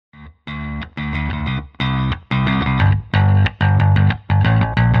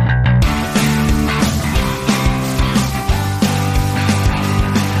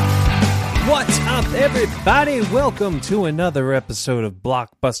everybody. Welcome to another episode of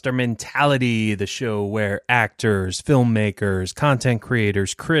Blockbuster Mentality, the show where actors, filmmakers, content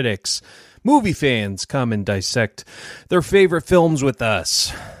creators, critics, movie fans come and dissect their favorite films with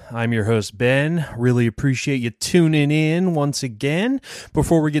us. I'm your host, Ben. Really appreciate you tuning in once again.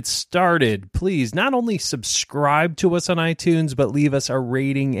 Before we get started, please not only subscribe to us on iTunes, but leave us a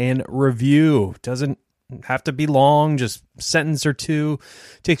rating and review. Doesn't have to be long, just a sentence or two.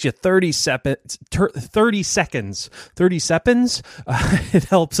 Takes you 30 seconds. It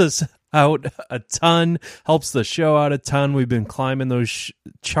helps us out a ton, helps the show out a ton. We've been climbing those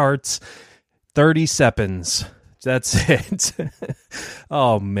charts. 30 seconds. That's it.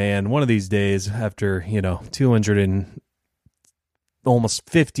 Oh man, one of these days after, 200 and almost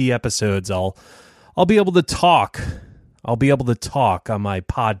 50 episodes, I'll be able to talk. I'll be able to talk on my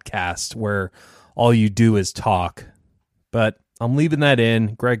podcast where all you do is talk. But I'm leaving that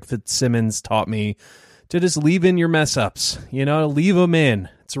in. Greg Fitzsimmons taught me to just leave in your mess ups. Leave them in.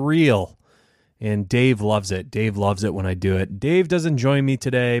 It's real. And Dave loves it. Dave loves it when I do it. Dave doesn't join me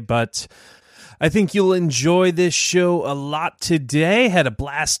today, but I think you'll enjoy this show a lot today. Had a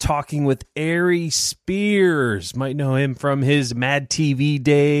blast talking with Ari Spears. Might know him from his Mad TV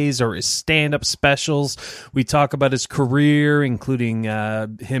days or his stand-up specials. We talk about his career, including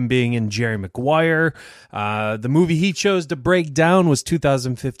him being in Jerry Maguire. The movie he chose to break down was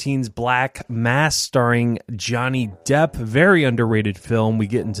 2015's Black Mass, starring Johnny Depp. Very underrated film. We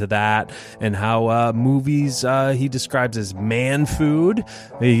get into that and how movies he describes as man food.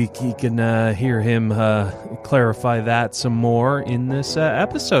 You can hear him clarify that some more in this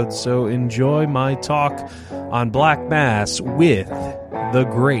episode. So enjoy my talk on Black Mass with the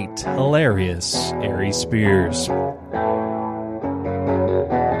great, hilarious Ari Spears.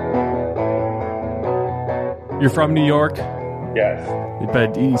 You're from New York? Yes.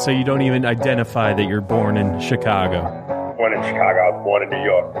 But so you don't even identify that you're born in Chicago? Born in Chicago. I was born in New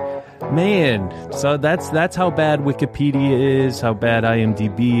York. Man, so that's how bad Wikipedia is, how bad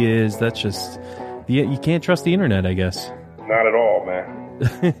IMDb is. That's just, you can't trust the internet, I guess. Not at all, man.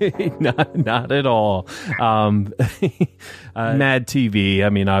 not at all. Mad TV. I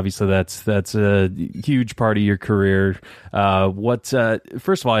mean, obviously that's a huge part of your career. First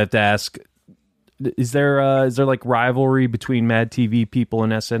of all, I have to ask, is there like rivalry between Mad TV people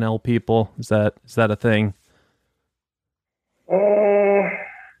and SNL people? Is that a thing?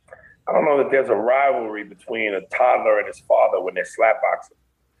 I don't know that there's a rivalry between a toddler and his father when they're slapboxing.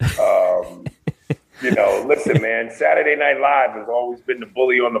 Listen, man, Saturday Night Live has always been the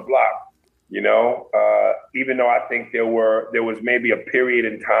bully on the block. Even though I think there was maybe a period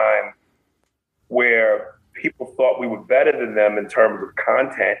in time where people thought we were better than them in terms of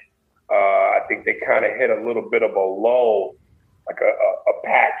content. I think they kind of hit a little bit of a lull, like a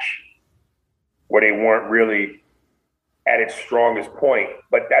patch where they weren't really at its strongest point,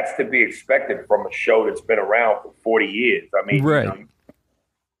 but that's to be expected from a show that's been around for 40 years. I mean, right.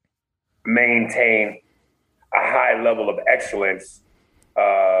 Maintain a high level of excellence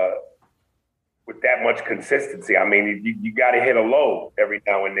with that much consistency. I mean, you got to hit a low every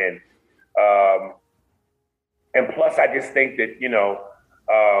now and then. And plus, I just think that,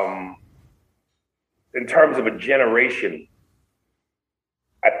 in terms of a generation,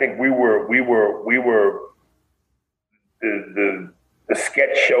 I think we were the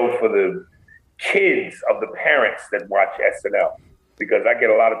sketch show for the kids of the parents that watch SNL, because I get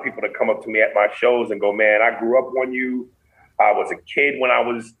a lot of people that come up to me at my shows and go, man, I grew up on you. I was a kid when I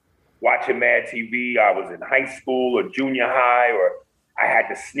was watching Mad TV. I was in high school or junior high, or I had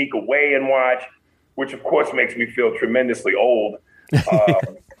to sneak away and watch, which of course makes me feel tremendously old.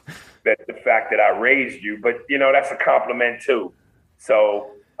 That the fact that I raised you, but that's a compliment too.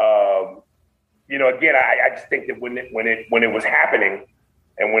 So, again, I just think that when it was happening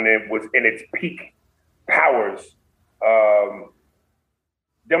and when it was in its peak powers,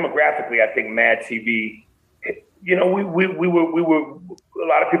 demographically, I think Mad TV, we were, a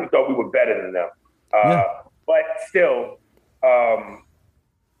lot of people thought we were better than them. But still,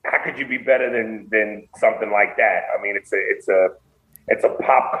 how could you be better than something like that? I mean, it's a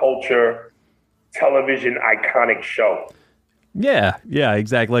pop culture, television iconic show. Yeah,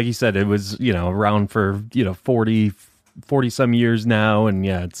 exactly. Like you said, it was, around for, 40 some years now. And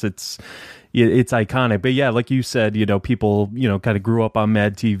yeah, it's iconic. But yeah, like you said, people, kind of grew up on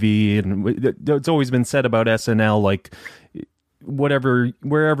Mad TV, and it's always been said about SNL, like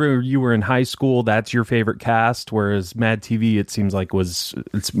wherever you were in high school, that's your favorite cast, whereas Mad TV, it seems like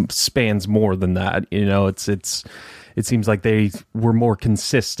it spans more than that. It seems like they were more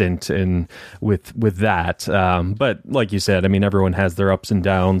consistent with that. But like you said, I mean, everyone has their ups and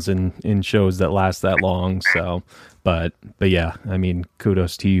downs in shows that last that long. So, but yeah, I mean,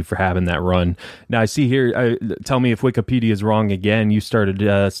 kudos to you for having that run. Now I see here, tell me if Wikipedia is wrong again. You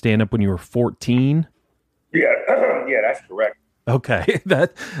started stand up when you were 14. Yeah, yeah, that's correct. Okay,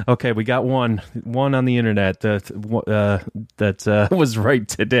 okay. We got one on the internet that was right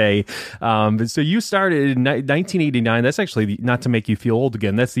today. So you started in 1989. That's actually, not to make you feel old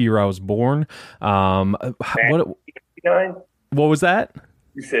again, that's the year I was born. What was that?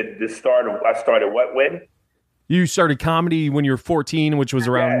 You said I started what, when? You started comedy when you were 14, which was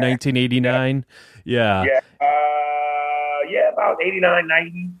around 1989. Yeah. Yeah, about 89,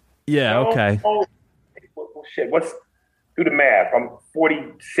 90. Yeah. Okay. Well, shit. Do the math. I'm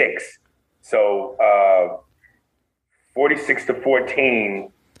 46. So 46 to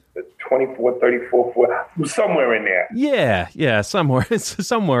 14, 24, 34, 4, somewhere in there. Yeah, somewhere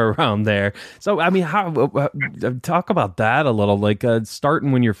around there. So, I mean, how talk about that a little, like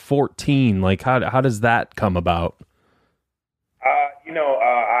starting when you're 14, like how does that come about? I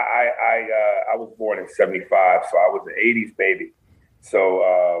was born in 75, so I was an 80s baby.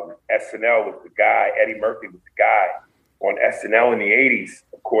 So SNL was the guy, Eddie Murphy was the guy on SNL in the 80s,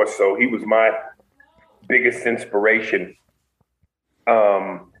 of course. So he was my biggest inspiration.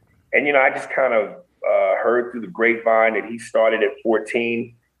 And, I just kind of heard through the grapevine that he started at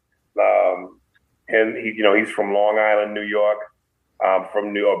 14. And he's from Long Island, New York. I'm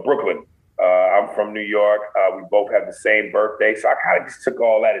from Brooklyn. I'm from New York. We both have the same birthday. So I kind of just took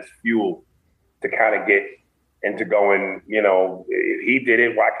all that as fuel to kind of get into going, if he did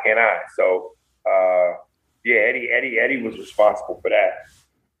it, why can't I? So, Eddie was responsible for that.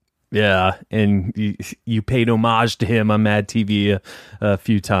 Yeah, and you paid homage to him on Mad TV a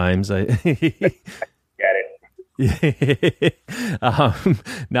few times. Got it.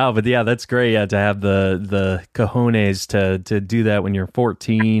 No, but yeah, that's great to have the cojones to do that when you're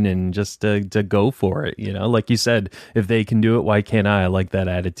 14 and just to go for it. Like you said, if they can do it, why can't I? I like that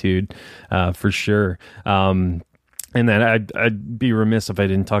attitude for sure. And then I'd be remiss if I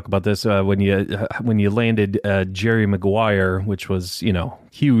didn't talk about this when you landed Jerry Maguire, which was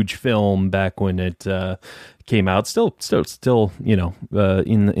huge film back when it came out. Still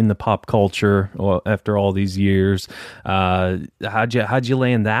in the pop culture after all these years. How'd you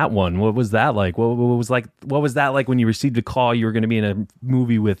land that one? What was that like? What was that like when you received a call you were going to be in a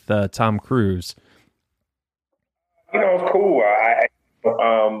movie with Tom Cruise? It's cool.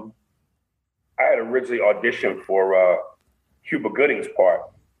 I had originally auditioned for Cuba Gooding's part.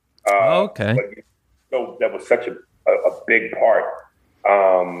 Okay. But, that was such a big part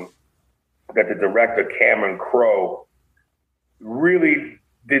that the director, Cameron Crowe, really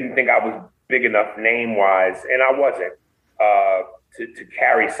didn't think I was big enough name-wise, and I wasn't, to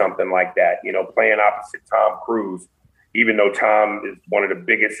carry something like that, playing opposite Tom Cruise, even though Tom is one of the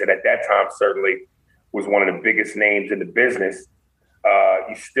biggest, and at that time certainly was one of the biggest names in the business.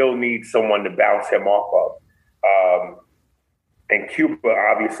 You still need someone to bounce him off of. And Cuba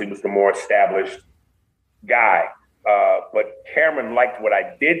obviously was the more established guy. But Cameron liked what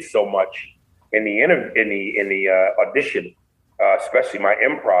I did so much in the audition, especially my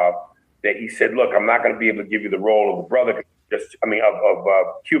improv, that he said, "Look, I'm not going to be able to give you the role of the brother, of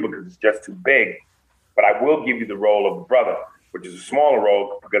Cuba, because it's just too big. But I will give you the role of the brother, which is a smaller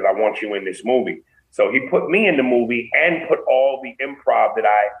role because I want you in this movie." So he put me in the movie and put all the improv that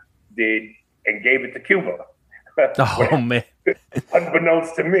I did and gave it to Cuba. Oh, man.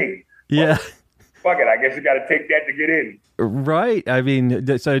 Unbeknownst to me. Yeah. Fuck it. I guess you got to take that to get in. Right. I mean,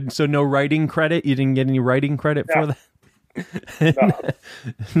 so no writing credit? You didn't get any writing credit for that? No.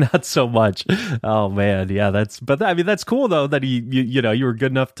 Not so much. Oh man, yeah. That's cool though that you were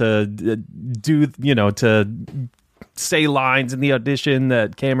good enough to do to say lines in the audition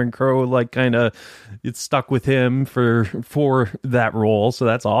that Cameron Crowe it stuck with him for that role. So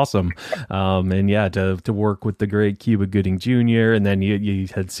that's awesome. And yeah, to work with the great Cuba Gooding Jr. and then you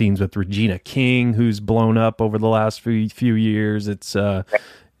had scenes with Regina King, who's blown up over the last few years. It's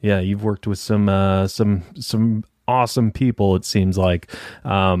you've worked with some awesome people, it seems like.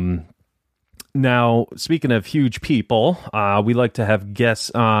 Now, speaking of huge people, we like to have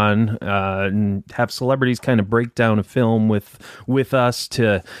guests on and have celebrities kind of break down a film with us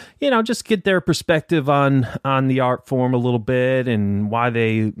to, just get their perspective on the art form a little bit and why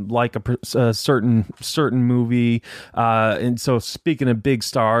they like a certain movie. And so, speaking of big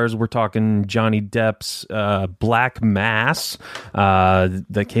stars, we're talking Johnny Depp's Black Mass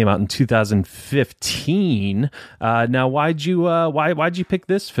that came out in 2015. Now, why'd you pick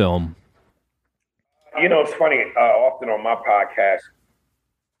this film? It's funny. Often on my podcast,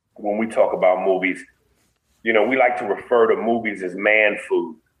 when we talk about movies, we like to refer to movies as man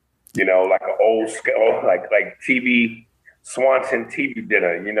food. Like an old school, like TV Swanson TV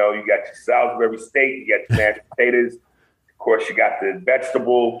dinner. You got your Salisbury steak, you got your mashed potatoes. Of course, you got the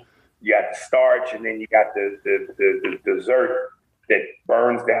vegetable, you got the starch, and then you got the dessert that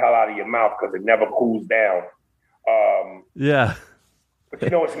burns the hell out of your mouth because it never cools down. Yeah. But,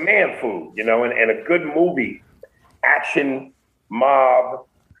 it's man food, and a good movie, action, mob,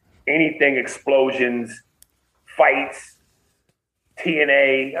 anything, explosions, fights,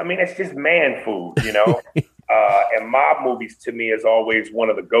 TNA. I mean, it's just man food, and mob movies to me is always one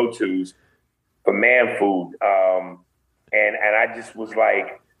of the go-tos for man food. And I just was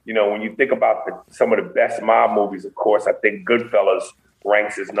like, when you think about some of the best mob movies, of course, I think Goodfellas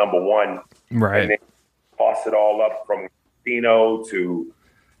ranks as number one. Right. And then toss it all up from Casino to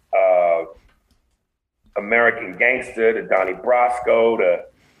American Gangster to Donnie Brasco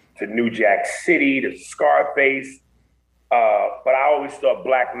to New Jack City to Scarface. But I always thought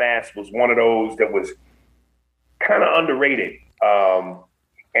Black Mass was one of those that was kind of underrated.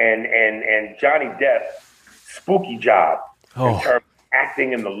 And Johnny Depp, spooky job in terms of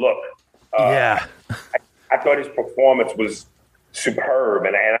acting and the look. Yeah. I thought his performance was superb,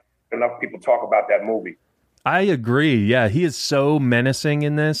 and enough people talk about that movie. I agree. Yeah, he is so menacing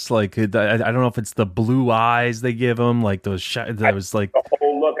in this. Like, I don't know if it's the blue eyes they give him, like those. That was like the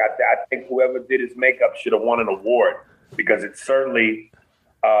whole look. I think whoever did his makeup should have won an award because it certainly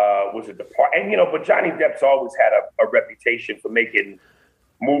was a depart. And but Johnny Depp's always had a reputation for making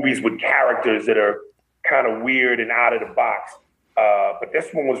movies with characters that are kind of weird and out of the box. But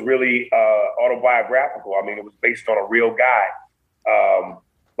this one was really autobiographical. I mean, it was based on a real guy.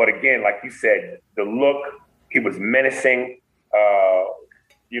 But again, like you said, the look. He was menacing.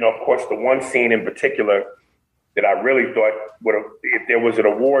 Of course, the one scene in particular that I really thought if there was an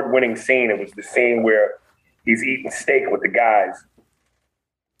award-winning scene, it was the scene where he's eating steak with the guys.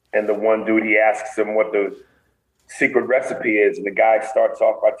 And the one dude, he asks him what the secret recipe is. And the guy starts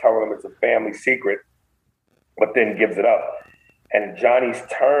off by telling him it's a family secret, but then gives it up. And Johnny's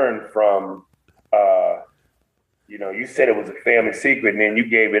turn from, you said it was a family secret and then you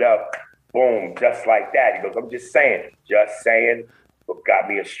gave it up. Boom, just like that. He goes, I'm just saying, but got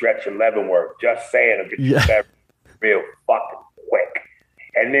me a stretch in Leavenworth. Just saying, I'll get you better real fucking quick.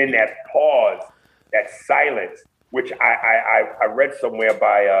 And then that pause, that silence, which I read somewhere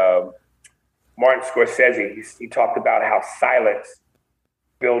by Martin Scorsese. He talked about how silence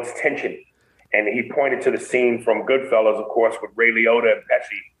builds tension. And he pointed to the scene from Goodfellas, of course, with Ray Liotta and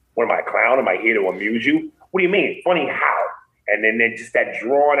Pesci. What am I, a clown? Am I here to amuse you? What do you mean? Funny how? And then just that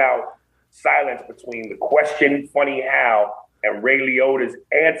drawn out silence between the question, funny how, and Ray Liotta's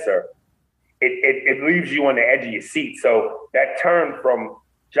answer, it leaves you on the edge of your seat. So that turn from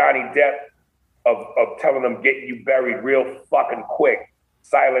Johnny Depp of telling them getting you buried real fucking quick,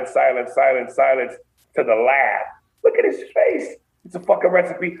 silence, silence, silence, silence, to the laugh. Look at his face. It's a fucking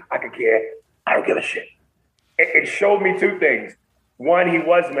recipe. I could care. I don't give a shit. It showed me two things. One, he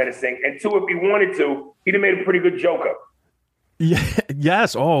was menacing. And two, if he wanted to, he'd have made a pretty good Joker. Yeah,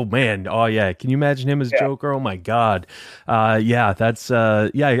 yes. Oh man. Oh yeah. Can you imagine him as Joker? Oh my God. Yeah, that's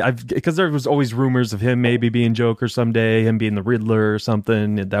because there was always rumors of him maybe being Joker someday, him being the Riddler or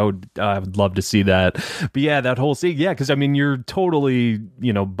something. That would I would love to see that. But yeah, that whole scene. Yeah, because I mean, you're totally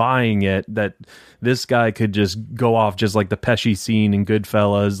buying it that this guy could just go off just like the Pesci scene in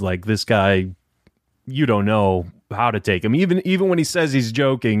Goodfellas. Like this guy, you don't know how to take him. Even when he says he's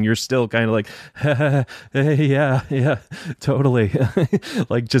joking, you're still kind of like, yeah, totally.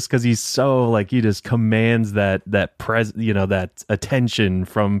 Like just because he's so like he just commands that that attention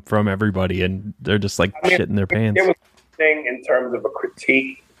from everybody, and they're just like shitting their pants. There was a thing in terms of a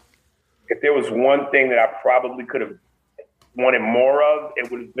critique. If there was one thing that I probably could have wanted more of,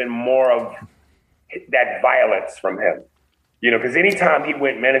 it would have been more of that violence from him. Because anytime he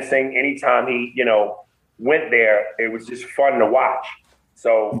went menacing, anytime he went there, it was just fun to watch.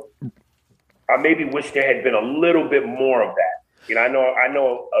 So I maybe wish there had been a little bit more of that. I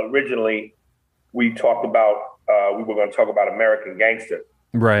know originally we talked about, we were going to talk about American Gangster,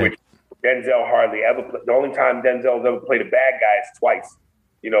 right? Which Denzel hardly ever the only time Denzel's ever played a bad guy is twice.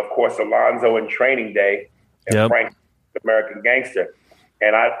 Of course, Alonzo in Training Day and Frank, American Gangster.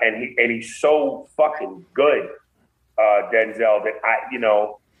 And he's so fucking good, Denzel, that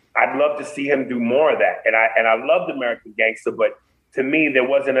I'd love to see him do more of that. And I loved American Gangster, but to me there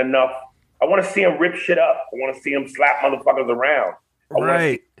wasn't enough. I want to see him rip shit up. I want to see him slap motherfuckers around. I want to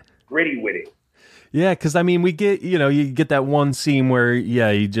see him gritty with it. Yeah, because I mean, we get you get that one scene where he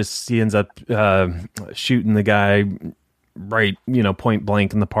ends up shooting the guy right, point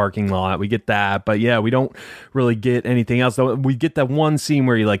blank in the parking lot. We get that, but yeah, we don't really get anything else. We get that one scene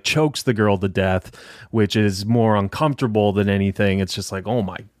where he like chokes the girl to death, which is more uncomfortable than anything. It's just like, oh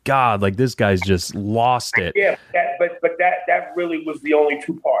my God, like this guy's just lost it. Yeah, but that really was the only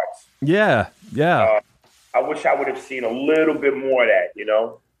two parts. Yeah. I wish I would have seen a little bit more of that,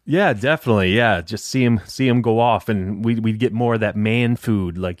 Yeah, definitely. Yeah, just see him go off, and we'd get more of that man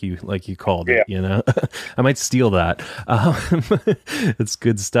food, like you called it. I might steal that. It's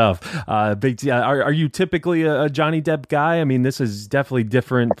good stuff. Are you typically a Johnny Depp guy? I mean, this is definitely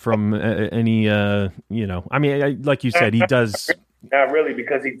different from any. I mean, like you said, he does. Not really,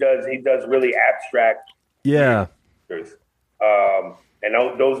 because he does really abstract. Yeah. And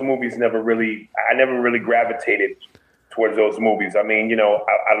those movies I never really gravitated towards those movies. I mean,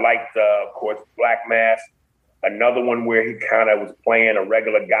 I liked, of course, Black Mass. Another one where he kind of was playing a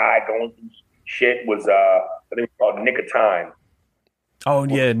regular guy going through shit was, I think it's called Nick of Time. Oh,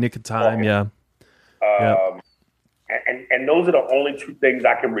 yeah, Nick of Time, yeah. And those are the only two things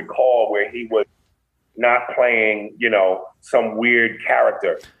I can recall where he was not playing, some weird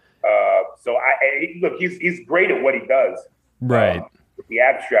character. So look, he's great at what he does. Right. The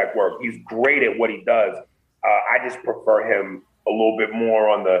abstract work, he's great at what he does. I just prefer him a little bit more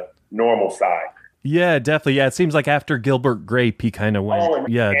on the normal side. Yeah, definitely. Yeah, it seems like after Gilbert Grape, he kind of went. I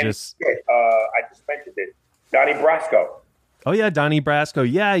just mentioned it. Donnie Brasco. Oh yeah, Donnie Brasco.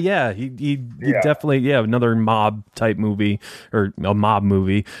 Yeah. He definitely another mob type movie or a mob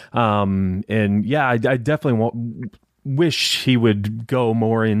movie. And yeah, I definitely wish he would go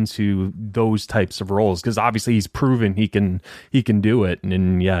more into those types of roles, because obviously he's proven he can do it.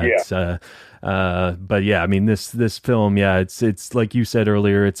 And it's but yeah, I mean this film, it's like you said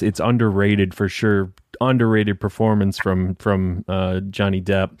earlier, it's underrated for sure. Underrated performance from Johnny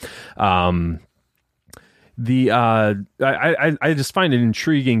Depp. I just find it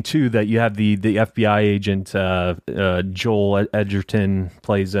intriguing too that you have the FBI agent Joel Edgerton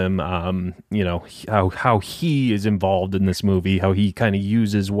plays him. How he is involved in this movie, how he kind of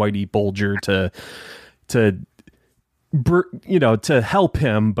uses Whitey Bulger to help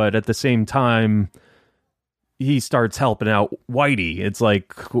him, but at the same time he starts helping out Whitey. It's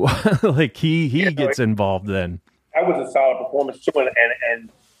like he gets involved then. That was a solid performance too,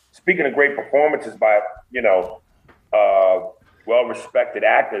 and speaking of great performances by, well-respected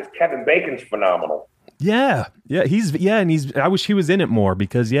actors, Kevin Bacon's phenomenal. Yeah. And I wish he was in it more,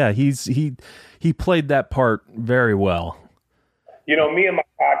 because he played that part very well. Me and my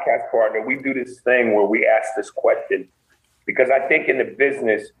podcast partner, we do this thing where we ask this question, because I think in the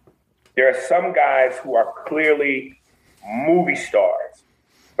business, there are some guys who are clearly movie stars,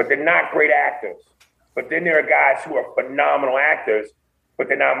 but they're not great actors. But then there are guys who are phenomenal actors, but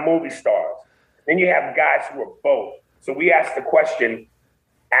they're not movie stars. Then you have guys who are both. So we ask the question,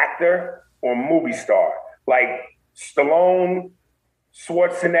 actor or movie star? Like Stallone,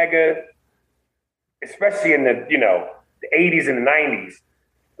 Schwarzenegger, especially in the 80s and the 90s,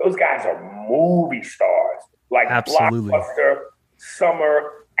 those guys are movie stars. Like absolutely. Blockbuster,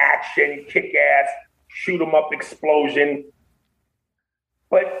 summer, action, kick-ass, shoot 'em up explosion.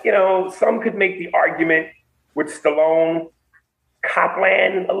 But, some could make the argument with Stallone,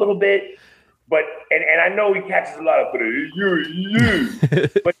 Copland a little bit, but and I know he catches a lot of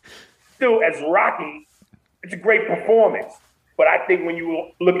but still, as Rocky, it's a great performance. But I think when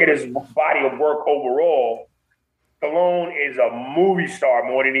you look at his body of work overall, Stallone is a movie star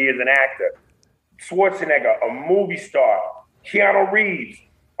more than he is an actor. Schwarzenegger, a movie star. Keanu Reeves,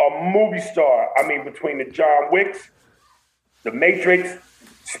 a movie star. I mean, between the John Wicks, The Matrix,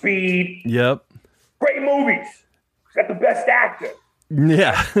 Speed. Yep. Great movies. He's got the best actor.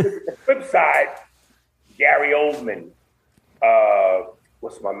 Yeah. The flip side, Gary Oldman.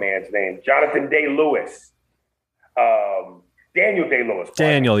 What's my man's name? Jonathan Day-Lewis. Daniel Day-Lewis.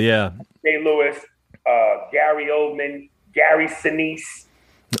 Daniel, yeah. Day-Lewis. Gary Oldman. Gary Sinise.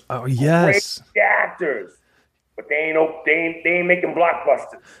 Oh, yes. Great actors. But they ain't making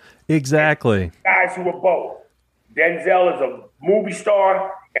blockbusters. Exactly. And guys who are both. Denzel is a movie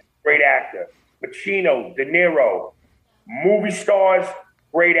star and a great actor. Pacino, De Niro, movie stars,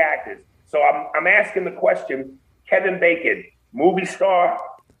 great actors. So I'm asking the question: Kevin Bacon, movie star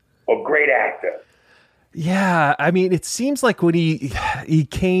or great actor? Yeah, I mean, it seems like when he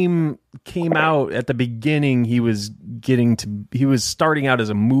came out at the beginning, he was starting out as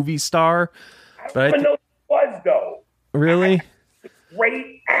a movie star. But I don't know who he was though. Really?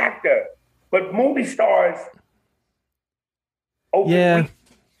 Great actor, but movie stars. Yeah.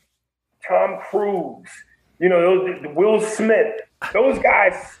 Tom Cruise, Will Smith. Those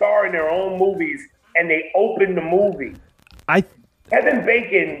guys star in their own movies, and they open the movie. Kevin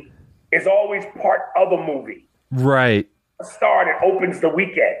Bacon is always part of a movie. Right. A star that opens the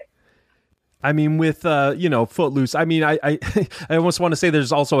weekend. I mean, with Footloose. I mean, I almost want to say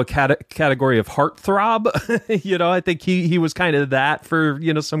there's also a category of heartthrob. I think he was kind of that for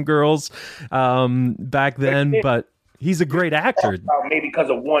some girls back then. But he's a great actor. Maybe because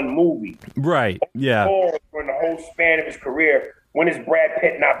of one movie. Right. Yeah. During the whole span of his career, when has Brad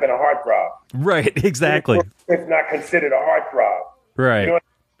Pitt not been a heartthrob? Right. Exactly. It's not considered a heartthrob. Right. You know what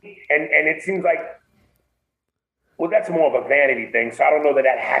I mean? And it seems like. Well, that's more of a vanity thing, so I don't know that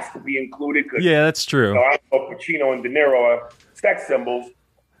has to be included. Yeah, that's true. I don't know if Pacino and De Niro are sex symbols,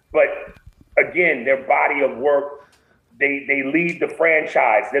 but again, their body of work, they lead the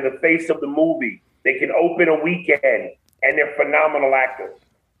franchise. They're the face of the movie. They can open a weekend, and they're phenomenal actors.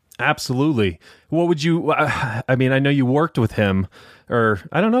 Absolutely. What would you? I mean, I know you worked with him, or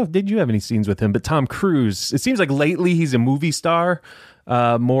I don't know. Did you have any scenes with him? But Tom Cruise. It seems like lately he's a movie star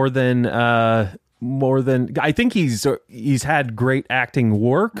more than I think he's had great acting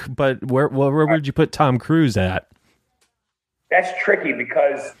work, but where would you put Tom Cruise at? That's tricky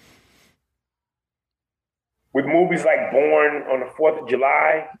because with movies like Born on the 4th of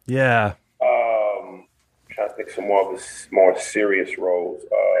July, yeah, I'm trying to think some more of his more serious roles.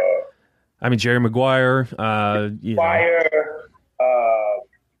 I mean Jerry Maguire,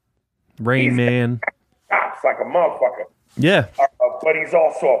 Rain Man, chops like a motherfucker. Yeah. But he's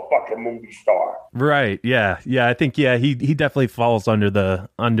also a fucking movie star. Right. Yeah. Yeah. I think, he definitely falls under the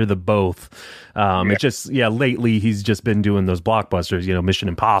both. It's just, lately he's just been doing those blockbusters, Mission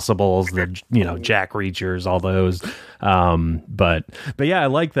Impossibles, the, Jack Reachers, all those. But yeah, I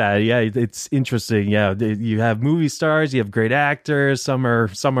like that. Yeah. It's interesting. Yeah. You have movie stars, you have great actors. Some are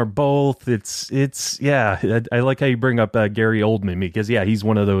both. I like how you bring up Gary Oldman because he's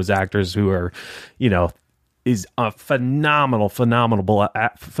one of those actors who are, is a phenomenal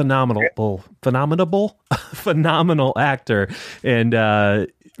actor. And,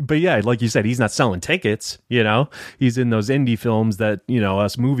 but yeah, like you said, he's not selling tickets, he's in those indie films that,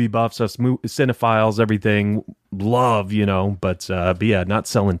 us movie buffs, us cinephiles, everything love, but yeah, not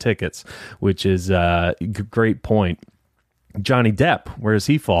selling tickets, which is a great point. Johnny Depp, where does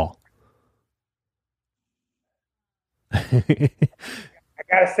he fall? I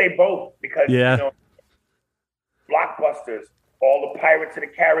gotta say both because, blockbusters, all the Pirates of the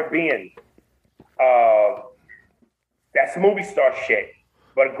Caribbean. That's movie star shit.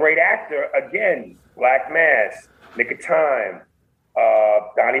 But a great actor, again, Black Mass, Nick of Time,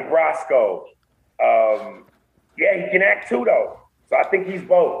 Donnie Brasco. He can act too, though. So I think he's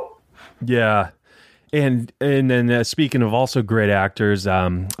both. Yeah. And then speaking of also great actors,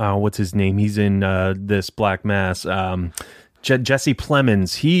 what's his name? He's in this Black Mass. Jesse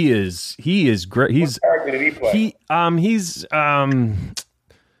Plemons, he is great. He's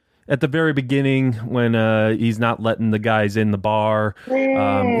at the very beginning when he's not letting the guys in the bar.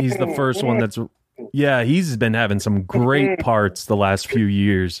 He's the first one that's he's been having some great parts the last few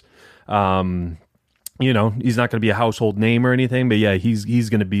years. He's not going to be a household name or anything, but he's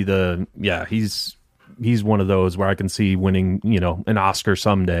going to be he's one of those where I can see winning, an Oscar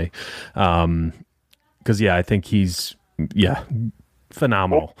someday. Because I think he's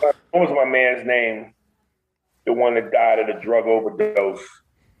phenomenal. What was my man's name? The one that died of a drug overdose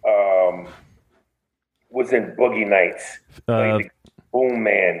was in Boogie Nights. Boom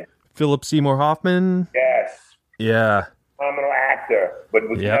Man. Philip Seymour Hoffman? Yes. Yeah. Phenomenal actor, but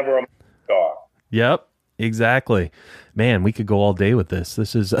was never a star. Yep. Exactly. Man, we could go all day with this.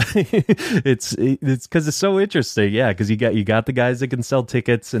 This is it's because it's so interesting. Yeah, because you got the guys that can sell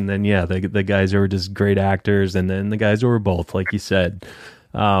tickets, and then the guys who are just great actors, and then the guys who are both, like you said.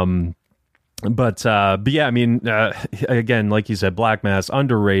 But yeah, I mean, again, like you said, Black Mass,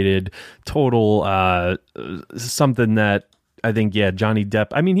 underrated, total something that I think, Johnny Depp.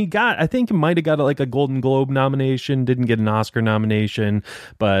 I mean, I think he might have got like a Golden Globe nomination, didn't get an Oscar nomination,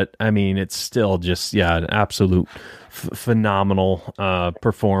 but I mean, it's still just, an absolute phenomenal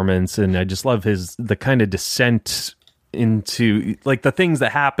performance. And I just love the kind of descent into like the things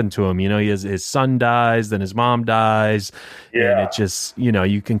that happen to him. His son dies, then his mom dies, and it just,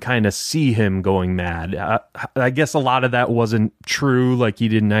 you can kind of see him going mad. I guess a lot of that wasn't true. Like he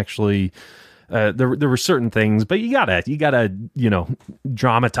didn't actually. There were certain things, but you gotta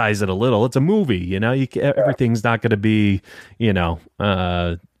dramatize it a little. It's a movie, everything's not going to be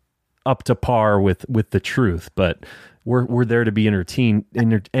up to par with the truth, but we're there to be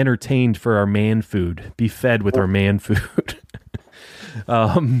entertained for our man food, be fed with our man food.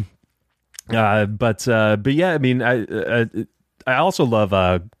 But yeah, I mean, I also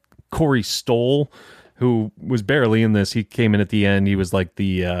love Corey Stoll, who was barely in this. He came in at the end. He was like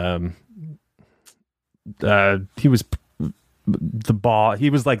he was the ball. He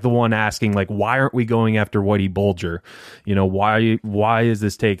was like the one asking, like, why aren't we going after Whitey Bulger? Why is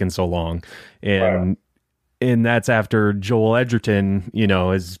this taking so long? And that's after Joel Edgerton,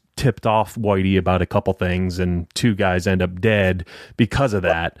 has tipped off Whitey about a couple things, and two guys end up dead because of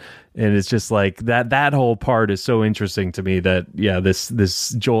that. And it's just like that whole part is so interesting to me that, this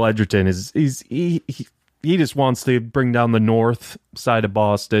Joel Edgerton he just wants to bring down the north side of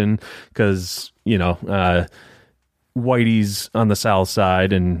Boston because, Whitey's on the south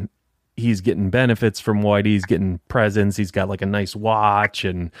side and he's getting benefits from Whitey. He's getting presents. He's got like a nice watch,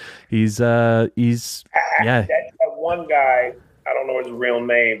 and he's that one guy, I don't know his real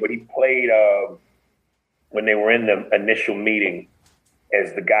name, but he played when they were in the initial meeting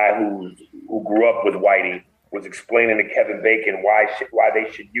as the guy who grew up with Whitey, was explaining to Kevin Bacon why they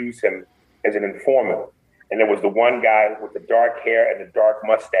should use him as an informant. And there was the one guy with the dark hair and the dark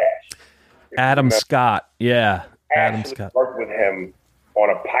mustache. Adam Scott. Yeah. Adam Scott. Worked with him on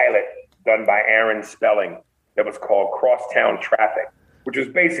a pilot done by Aaron Spelling that was called Crosstown Traffic, which was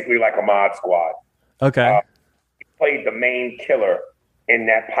basically like a Mod Squad. Okay. He played the main killer in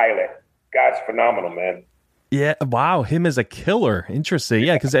that pilot. Guy's phenomenal, man. Yeah. Wow. Him as a killer. Interesting.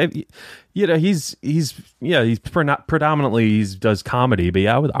 Yeah. Because he's predominantly he does comedy, but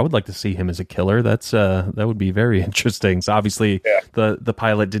yeah, I would like to see him as a killer. That would be very interesting. So obviously, the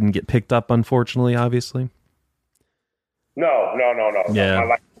pilot didn't get picked up, unfortunately. Obviously. No. Yeah. My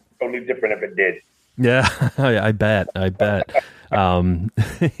life would be totally different if it did. Yeah, I bet. I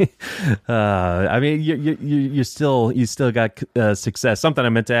mean, you still got success. Something I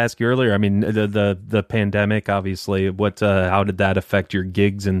meant to ask you earlier. I mean, the pandemic, obviously. How did that affect your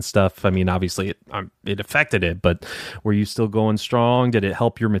gigs and stuff? I mean, obviously it affected it, but were you still going strong? Did it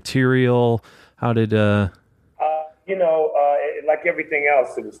help your material? How did? Like everything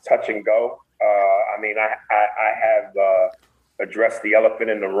else, it was touch and go. I mean, I have addressed the elephant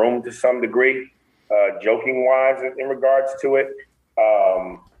in the room to some degree. Joking wise in regards to it.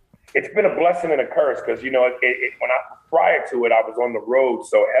 It's been a blessing and a curse because, prior to it, I was on the road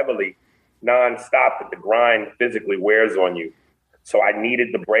so heavily, nonstop, that the grind physically wears on you. So I needed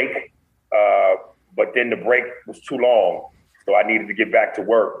the break, but then the break was too long. So I needed to get back to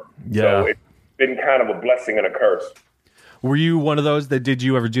work. Yeah. So it's been kind of a blessing and a curse. Were you one of those did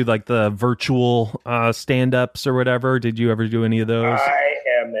you ever do like the virtual stand-ups or whatever? Did you ever do any of those? I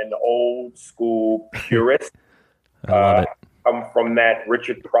am an old school purist. I love it. I'm from that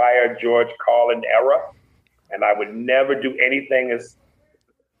Richard Pryor, George Carlin era, and I would never do anything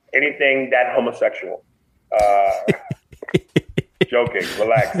that homosexual. Joking,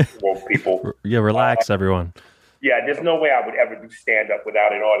 relax, woke people. Yeah, relax, everyone. Yeah, there's no way I would ever do stand-up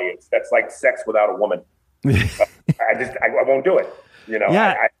without an audience. That's like sex without a woman. I won't do it.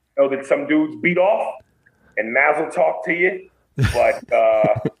 Yeah. I know that some dudes beat off and mazel talk to you, but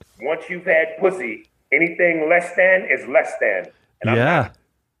once you've had pussy, anything less than is less than. And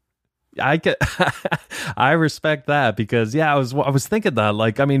I respect that because I was thinking that,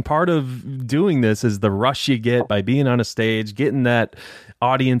 like, I mean, part of doing this is the rush you get by being on a stage, getting that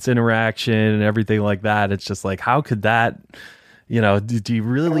audience interaction and everything like that. It's just like, how could that, do you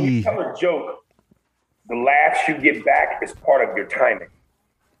really when you tell a joke? The laughs you get back is part of your timing.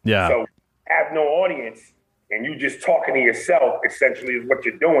 Yeah. So have no audience and you just talking to yourself essentially is what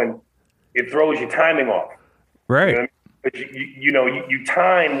you're doing. It throws your timing off. Right. You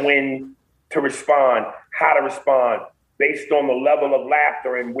time when to respond, how to respond based on the level of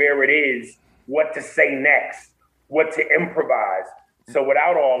laughter and where it is, what to say next, what to improvise. So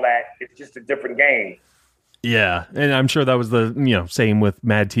without all that, it's just a different game. Yeah, and I'm sure that was the same with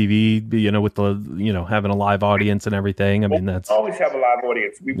Mad TV, with the having a live audience and everything. I mean, that's always have a live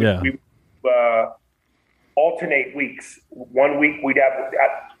audience. We alternate weeks. 1 week we'd have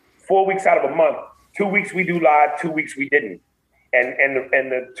 4 weeks out of a month. 2 weeks we do live, 2 weeks we didn't. And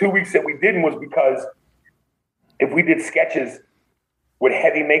the 2 weeks that we didn't was because if we did sketches with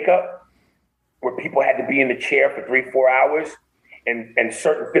heavy makeup, where people had to be in the chair for 3-4 hours and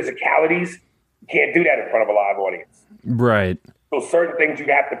certain physicalities. You can't do that in front of a live audience. Right. So certain things you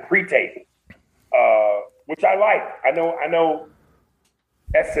have to pre-tape, which I like. I know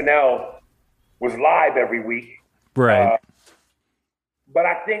SNL was live every week. Right. But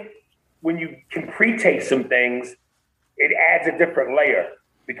I think when you can pre-tape some things, it adds a different layer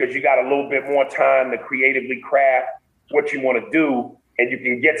because you got a little bit more time to creatively craft what you want to do, and you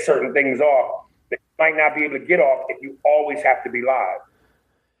can get certain things off that you might not be able to get off if you always have to be live.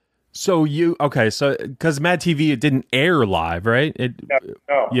 So because Mad TV, it didn't air live, right?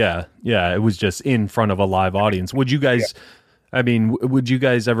 No. Yeah, it was just in front of a live audience. Would you guys, would you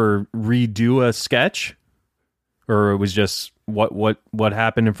guys ever redo a sketch? Or it was just what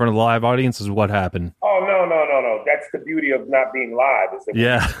happened in front of the live audience is what happened? Oh, no. That's the beauty of not being live. Is that when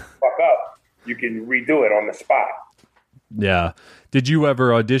you fuck up, you can redo it on the spot. Yeah. Did you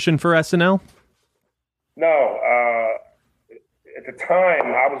ever audition for SNL? No. At the time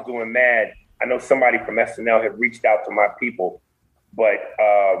I was doing Mad, I know somebody from SNL had reached out to my people, but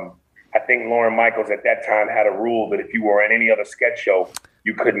I think Lorne Michaels at that time had a rule that if you were in any other sketch show,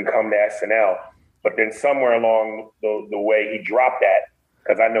 you couldn't come to SNL. But then somewhere along the way, he dropped that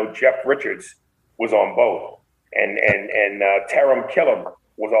because I know Jeff Richards was on both, and Taram Killam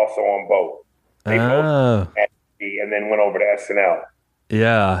was also on both. They both had and then went over to SNL.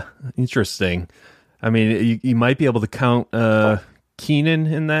 Yeah, interesting. I mean, you might be able to count Kenan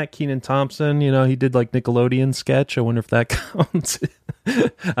in that. Kenan Thompson, he did like Nickelodeon sketch. I wonder if that counts.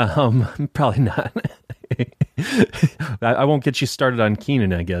 Probably not. I won't get you started on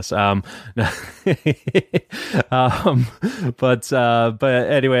Kenan, I guess. But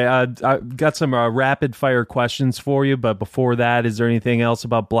anyway, I got some rapid fire questions for you. But before that, is there anything else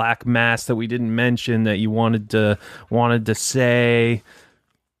about Black Mass that we didn't mention that you wanted to say?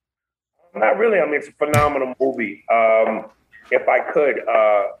 Not really. I mean, it's a phenomenal movie. If I could,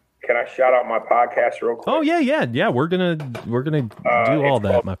 can I shout out my podcast real quick? Oh yeah. We're gonna do all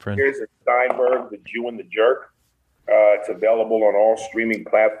that, my friend. Here's Steinberg, The Jew and the Jerk. It's available on all streaming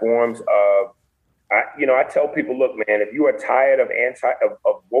platforms. I tell people, look, man, if you are tired of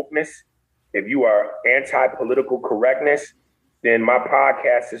wokeness, if you are anti-political correctness, then my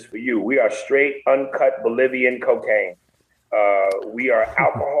podcast is for you. We are straight, uncut Bolivian cocaine. We are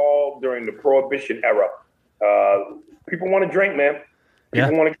alcohol during the Prohibition era. People want to drink, man.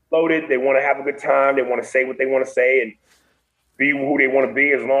 People want to get loaded. They want to have a good time. They want to say what they want to say and be who they want to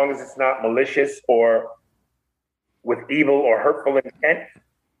be, as long as it's not malicious or with evil or hurtful intent.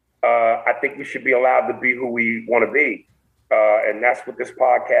 I think we should be allowed to be who we want to be. And that's what this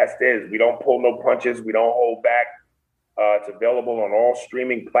podcast is. We don't pull no punches. We don't hold back. It's available on all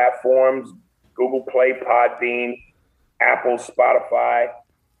streaming platforms: Google Play, Podbean, Apple, Spotify,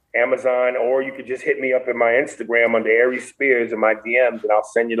 Amazon, or you could just hit me up in my Instagram under Aries Spears in my DMs, and I'll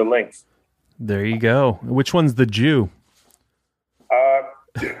send you the links. There you go. Which one's the Jew?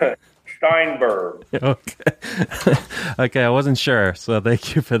 Steinberg. Okay, I wasn't sure, so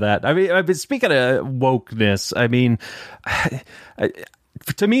thank you for that. I mean, speaking of wokeness, I mean,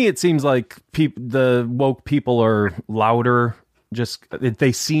 to me, it seems like the woke people are louder. Just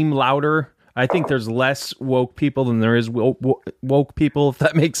they seem louder. I think there's less woke people than there is woke people, if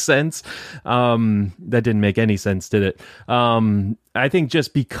that makes sense. That didn't make any sense, did it? I think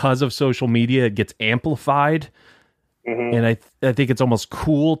just because of social media, it gets amplified. Mm-hmm. And I think it's almost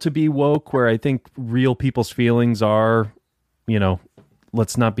cool to be woke, where I think real people's feelings are,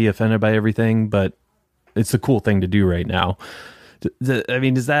 let's not be offended by everything, but it's the cool thing to do right now. I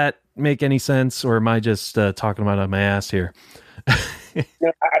mean, does that make any sense, or am I just talking about my ass here?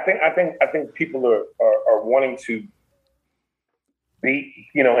 I think people are wanting to be,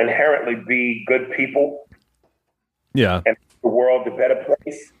 inherently be good people. Yeah. And the world a better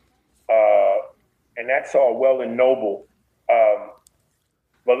place. And that's all well and noble.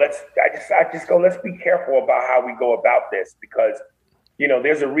 But let's be careful about how we go about this, because,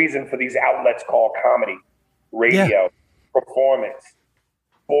 there's a reason for these outlets called comedy, radio, performance,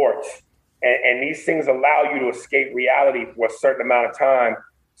 sports. And these things allow you to escape reality for a certain amount of time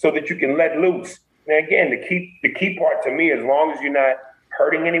so that you can let loose. And again, the key part to me, as long as you're not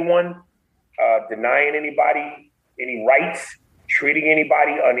hurting anyone, denying anybody any rights, treating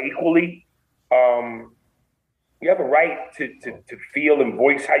anybody unequally, you have a right to feel and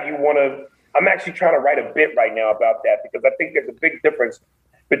voice how you want to. I'm actually trying to write a bit right now about that, because I think there's a big difference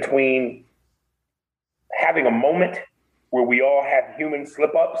between having a moment where we all have human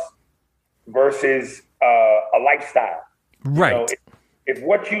slip-ups versus a lifestyle. Right. If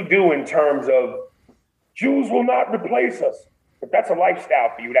what you do in terms of Jews will not replace us, if that's a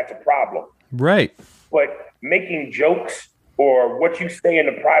lifestyle for you, that's a problem. Right. But making jokes or what you say in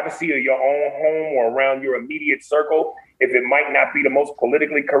the privacy of your own home or around your immediate circle, if it might not be the most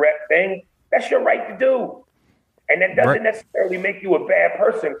politically correct thing, that's your right to do. And that doesn't necessarily make you a bad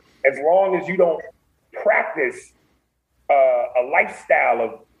person as long as you don't practice a lifestyle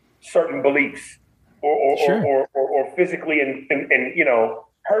of certain beliefs or physically and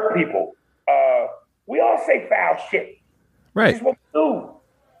hurt people. We all say foul shit. Right. That's what we do.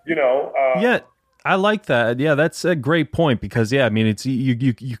 Yeah. I like that. Yeah, that's a great point because I mean, it's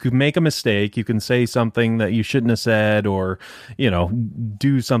you could make a mistake, you can say something that you shouldn't have said, or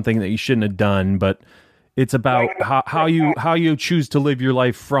do something that you shouldn't have done, but it's about how you choose to live your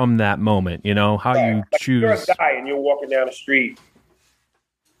life from that moment. How you choose. You're a guy and you're walking down the street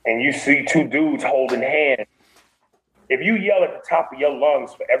and you see two dudes holding hands. If you yell at the top of your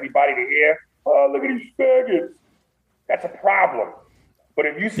lungs for everybody to hear, "Oh, look at these faggots," that's a problem. But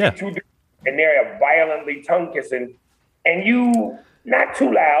if you see two dudes and they're violently tongue kissing, and you not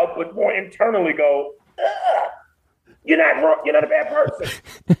too loud, but more internally go, "You're not wrong. You're not a bad person."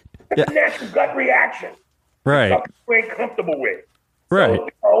 That's a natural gut reaction. Right. Something you ain't comfortable with. Right.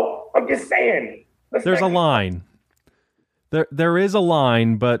 So, I'm just saying. There's a line. There is a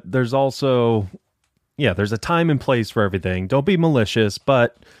line, but there's also, there's a time and place for everything. Don't be malicious,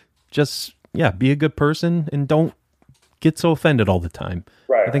 but just, be a good person and don't get so offended all the time.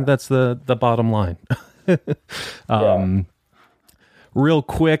 Right. I think that's the bottom line. Real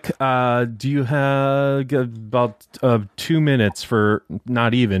quick, do you have about 2 minutes for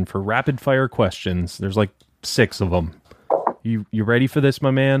rapid fire questions? There's like 6 of them. You ready for this,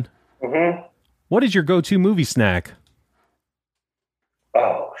 my man? Mm-hmm. What is your go-to movie snack?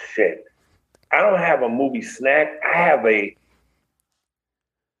 Oh, shit. I don't have a movie snack. I have a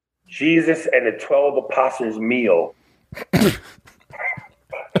Jesus and the 12 Apostles meal. I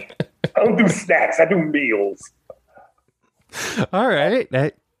don't do snacks. I do meals. All right.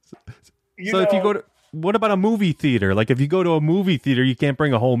 If you go to, what about a movie theater? Like if you go to a movie theater, you can't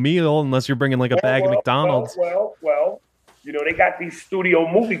bring a whole meal unless you're bringing like a bag of McDonald's. Well, they got these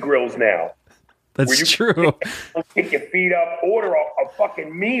studio movie grills now. That's true. Kick your feet up, order a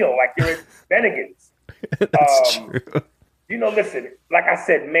fucking meal like you're at Bennigan's. That's true. Listen, like I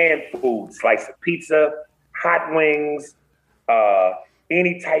said, man food, slice of pizza, hot wings,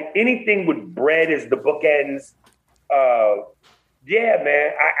 anything with bread is the bookends.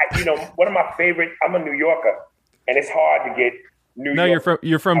 Man. One of my favorite. I'm a New Yorker, and it's hard to get New York. No,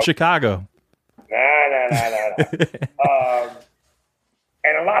 you're from Chicago. Nah.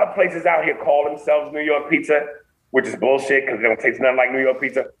 And a lot of places out here call themselves New York pizza, which is bullshit because they don't taste nothing like New York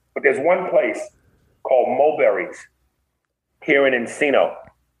pizza. But there's one place called Mulberry's here in Encino.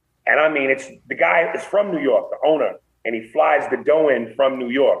 And I mean, the guy is from New York, the owner, and he flies the dough in from New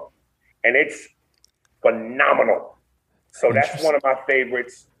York. And it's phenomenal. So that's one of my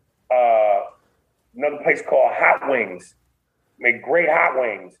favorites. Another place called Hot Wings. Make great hot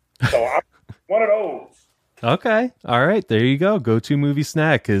wings. So I'm one of those. Okay. All right. There you go. Go-to movie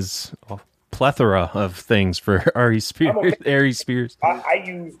snack is a plethora of things for Ari Spears. I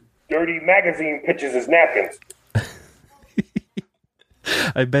use dirty magazine pictures as napkins.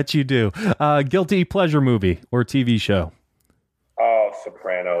 I bet you do. Guilty pleasure movie or TV show? Oh,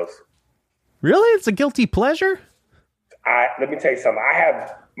 Sopranos. Really? It's a guilty pleasure? Let me tell you something. I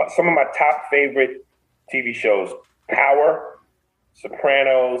have some of my top favorite TV shows. Power,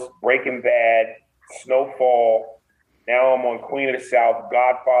 Sopranos, Breaking Bad, Snowfall. Now I'm on Queen of the South,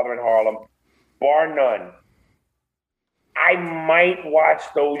 Godfather in Harlem. Bar none. I might watch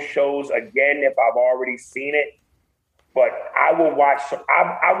those shows again if I've already seen it, but I will watch.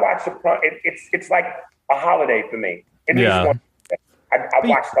 I watch Sopranos. It's like a holiday for me. I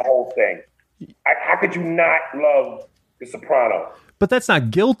watch the whole thing. How could you not love The Sopranos? But that's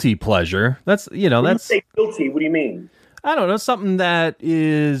not guilty pleasure. That's When you say guilty, what do you mean? I don't know, something that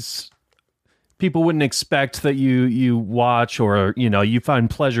is people wouldn't expect that you watch or you find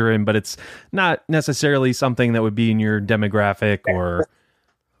pleasure in, but it's not necessarily something that would be in your demographic or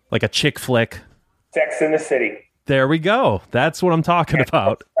like a chick flick. Sex in the City. There we go. That's what I'm talking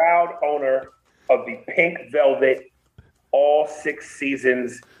about. Proud owner of the Pink Velvet all 6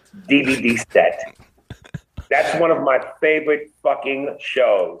 seasons DVD set. That's one of my favorite fucking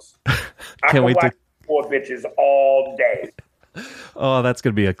shows. I can watch 4 bitches all day. Oh, that's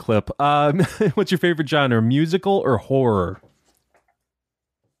going to be a clip. What's your favorite genre, musical or horror?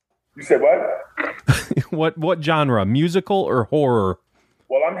 You said what? What genre, musical or horror?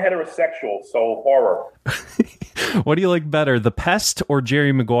 Well, I'm heterosexual, so horror. What do you like better, The Pest or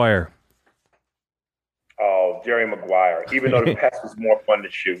Jerry Maguire? Oh, Jerry Maguire, even though The Pest was more fun to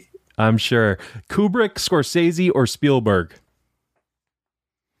shoot. I'm sure. Kubrick, Scorsese, or Spielberg?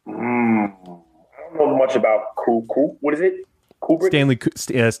 I don't know much about what is it? Kubrick?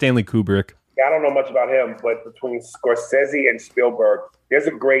 Stanley Kubrick. I don't know much about him, but between Scorsese and Spielberg, there's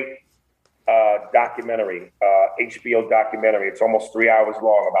a great documentary, HBO documentary. It's almost 3 hours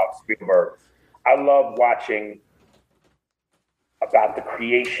long about Spielberg. I love watching about the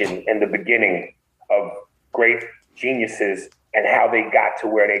creation and the beginning of great geniuses and how they got to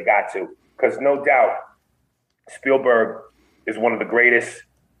where they got to. Because no doubt, Spielberg is one of the greatest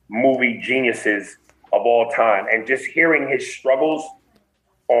movie geniuses of all time. And just hearing his struggles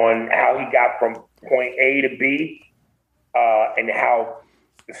on how he got from point A to B, and how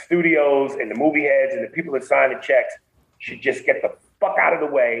the studios and the movie heads and the people that sign the checks should just get the fuck out of the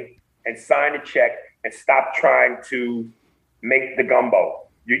way and sign the check and stop trying to make the gumbo.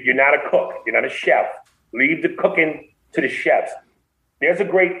 You're not a cook. You're not a chef. Leave the cooking to the chefs. There's a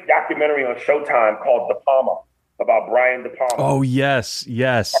great documentary on Showtime called De Palma about Brian De Palma. Oh, yes.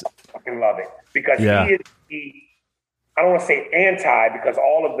 I fucking love it. Because he is I don't want to say anti, because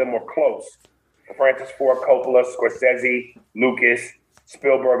all of them were close. Francis Ford Coppola, Scorsese, Lucas,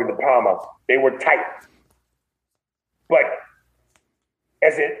 Spielberg, and De Palma. They were tight. But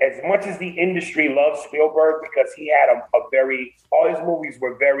as much as the industry loves Spielberg, because he had all his movies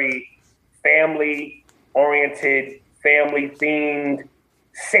were very family-oriented, family-themed,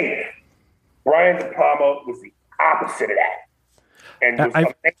 safe. Brian De Palma was the opposite of that. And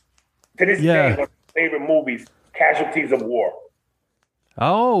to this day, one of my favorite movies, Casualties of War.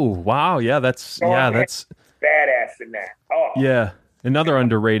 Oh, wow. Yeah, that's badass in that. Oh. Yeah, another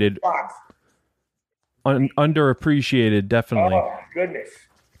underrated. Underappreciated, definitely. Oh, goodness.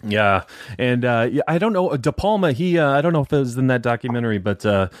 Yeah, and I don't know, De Palma, he, I don't know if it was in that documentary, but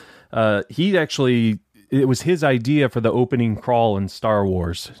he actually, it was his idea for the opening crawl in Star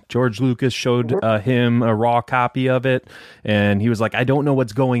Wars. George Lucas showed him a raw copy of it, and he was like, I don't know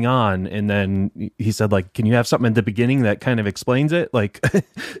what's going on. And then he said, like, can you have something at the beginning that kind of explains it? Like,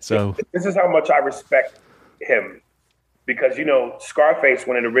 so. This is how much I respect him. Because, Scarface,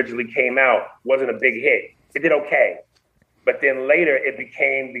 when it originally came out, wasn't a big hit. It did okay. But then later, it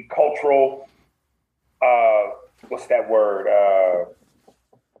became the cultural, what's that word?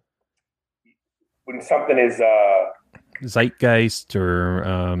 When something is... Zeitgeist or...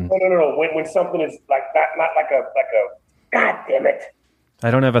 No. When something is like not like a... God damn it.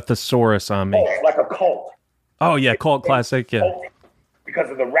 I don't have a thesaurus on me. Like a cult. Oh, yeah, cult classic, yeah. Because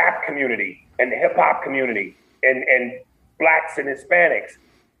of the rap community and the hip-hop community and Blacks and Hispanics.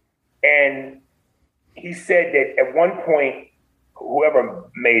 And he said that at one point, whoever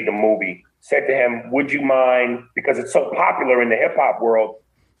made the movie said to him, would you mind, because it's so popular in the hip hop world,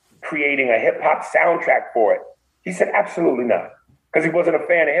 creating a hip hop soundtrack for it? He said, absolutely not, because he wasn't a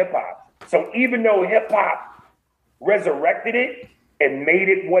fan of hip hop. So even though hip hop resurrected it and made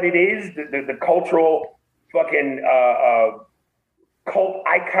it what it is, the cultural fucking cult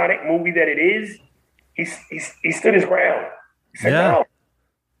iconic movie that it is, he stood his ground. He said,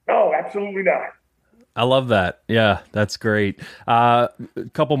 no, absolutely not. I love that. Yeah, that's great. A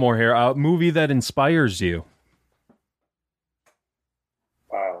couple more here. Movie that inspires you.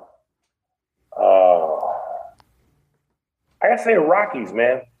 Wow. I gotta say the Rockies,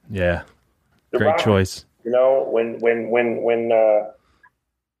 man. Yeah, the great Rockies, choice. When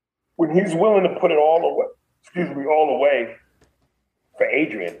he's willing to put it all away for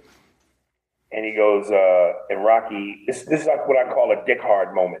Adrian. And he goes, in Rocky, this is like what I call a dick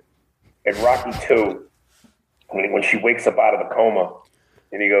hard moment. In Rocky 2, when she wakes up out of the coma,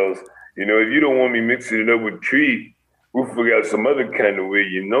 and he goes, if you don't want me mixing it up with tree, we'll figure out some other kind of way,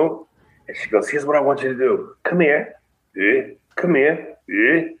 And she goes, here's what I want you to do. Come here. Yeah. Come here.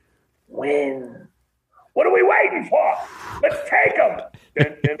 Yeah. When? What are we waiting for? Let's take him.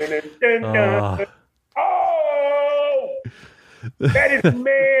 Dun, dun, dun, dun, dun, dun. Oh! That is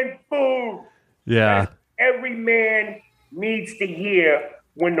man food. Yeah. Every man needs to hear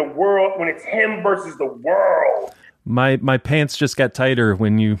when it's him versus the world. My pants just got tighter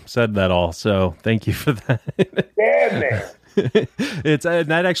when you said that all, so thank you for that. Yeah, man. It's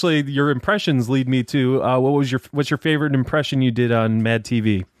that actually your impressions lead me to what's your favorite impression you did on Mad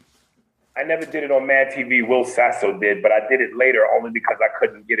TV? I never did it on Mad TV. Will Sasso did, but I did it later only because I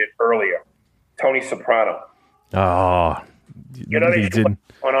couldn't get it earlier. Tony Soprano. Oh, you know this what's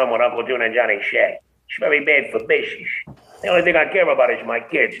going on with Uncle June and Johnny Shea. It's very bad for business. The only thing I care about is my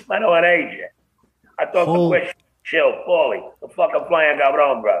kids. I know what age. I thought the question, chill, Paulie, the fucking flying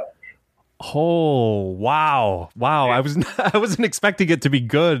cabron, bro. Oh, wow. I wasn't expecting it to be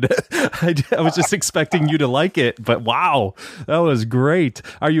good. I was just expecting you to like it, but wow, that was great.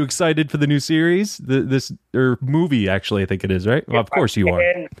 Are you excited for the new series? This movie, actually, I think it is, right? Well, of course you are.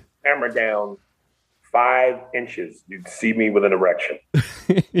 Camera down 5 inches, you'd see me with an erection.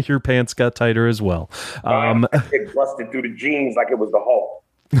 Your pants got tighter as well. It busted through the jeans like it was the Hulk.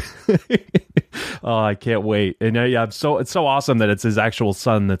 Oh, I can't wait. And yeah, it's so awesome that it's his actual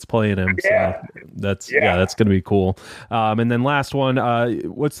son that's playing him. Yeah. So that's going to be cool. And then last one,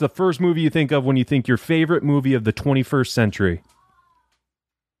 what's the first movie you think of when you think your favorite movie of the 21st century?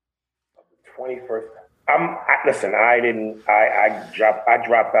 21st. Listen, I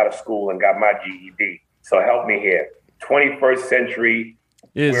dropped out of school and got my GED. So help me here. 21st century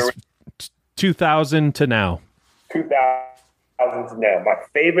is 2000 to now. 2000 to now. My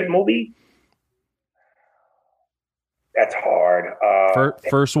favorite movie? That's hard.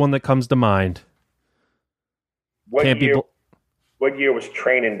 First one that comes to mind. What year was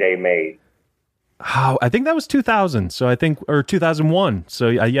Training Day made? Oh, I think that was 2000. So I think, or 2001. So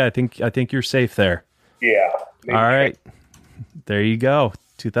yeah, I think you're safe there. Yeah. All right. There you go.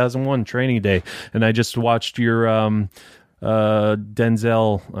 2001 Training Day. And I just watched your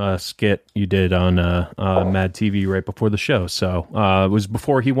Denzel skit you did on Mad TV right before the show. So it was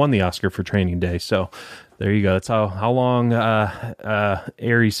before he won the Oscar for Training Day. So there you go. That's how long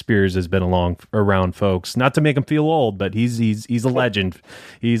Aries Spears has been around, folks. Not to make him feel old, but he's a legend.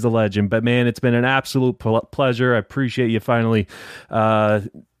 He's a legend. But man, it's been an absolute pleasure. I appreciate you finally,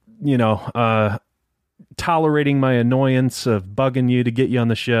 tolerating my annoyance of bugging you to get you on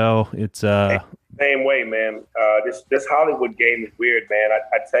the show. It's same way, man. This Hollywood game is weird, man.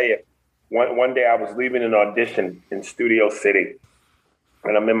 I tell you, one day I was leaving an audition in Studio City,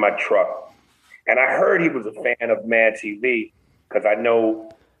 and I'm in my truck. And I heard he was a fan of Mad TV because I know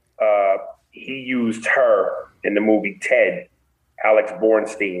he used her in the movie Ted, Alex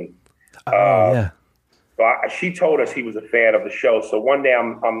Bornstein. Yeah. So she told us he was a fan of the show. So one day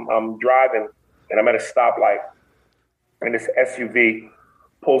I'm driving and I'm at a stoplight, and this SUV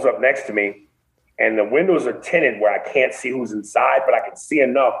pulls up next to me, and the windows are tinted where I can't see who's inside, but I can see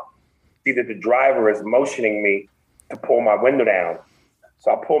enough to see that the driver is motioning me to pull my window down.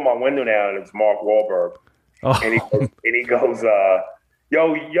 So I pull my window down, and it's Mark Wahlberg. Oh. And he goes,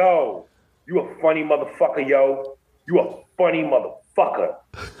 yo, you a funny motherfucker, yo. You a funny motherfucker.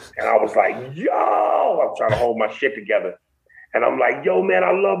 And I was like, yo, I'm trying to hold my shit together. And I'm like, yo, man,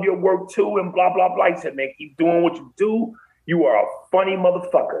 I love your work too, and blah, blah, blah. He said, man, keep doing what you do. You are a funny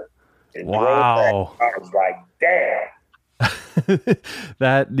motherfucker. And wow. I was like, damn.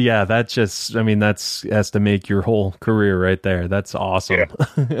 That's has to make your whole career right there. That's awesome.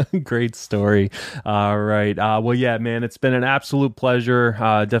 Yeah. Great story. All right. Well, yeah, man, it's been an absolute pleasure.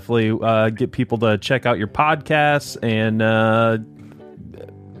 Definitely get people to check out your podcasts and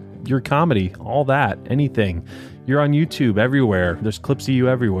your comedy, all that, anything. You're on YouTube everywhere. There's clips of you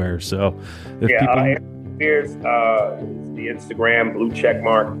everywhere. So here's the Instagram blue check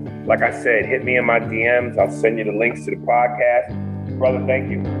mark. Like I said, hit me in my DMs. I'll send you the links to the podcast. Brother, thank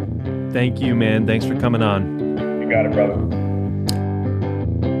you. Thank you, man. Thanks for coming on. You got it, brother.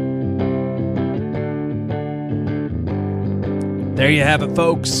 There you have it,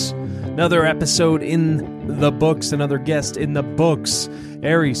 folks. Another episode in the books, another guest in the books.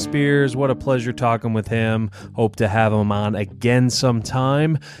 Aries Spears, what a pleasure talking with him. Hope to have him on again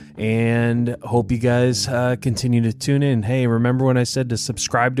sometime, and hope you guys continue to tune in. Hey, remember when I said to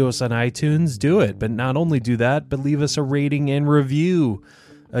subscribe to us on iTunes? Do it, but not only do that, but leave us a rating and review.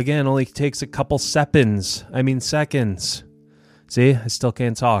 Again, only takes a couple seconds. See, I still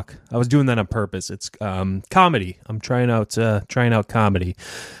can't talk. I was doing that on purpose. It's comedy. I'm trying out comedy.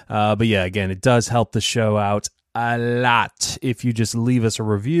 But yeah, again, it does help the show out a lot if you just leave us a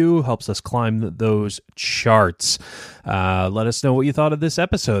review. Helps us climb those charts. Let us know what you thought of this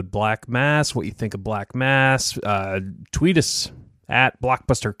episode. Black Mass, what you think of Black Mass. Tweet us at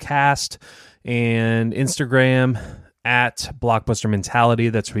BlockbusterCast and Instagram at Blockbuster Mentality.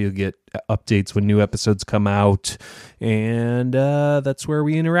 That's where you'll get updates when new episodes come out, and that's where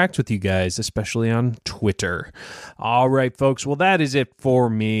we interact with you guys, especially on Twitter. All right, folks, well, that is it for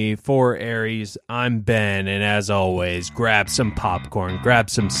me. For Aries, I'm Ben, and as always, grab some popcorn,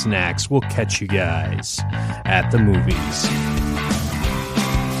 grab some snacks. We'll catch you guys at the movies.